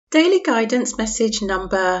Daily Guidance Message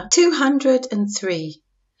number 203,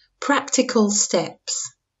 Practical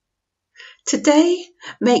Steps. Today,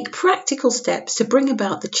 make practical steps to bring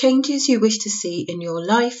about the changes you wish to see in your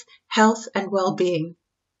life, health and well-being.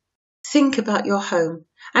 Think about your home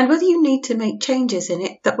and whether you need to make changes in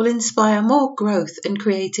it that will inspire more growth and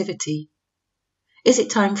creativity. Is it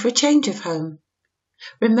time for a change of home?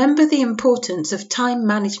 Remember the importance of time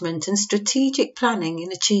management and strategic planning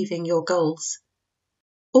in achieving your goals.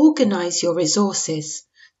 Organise your resources.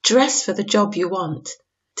 Dress for the job you want.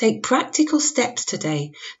 Take practical steps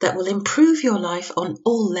today that will improve your life on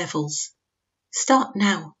all levels. Start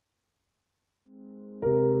now.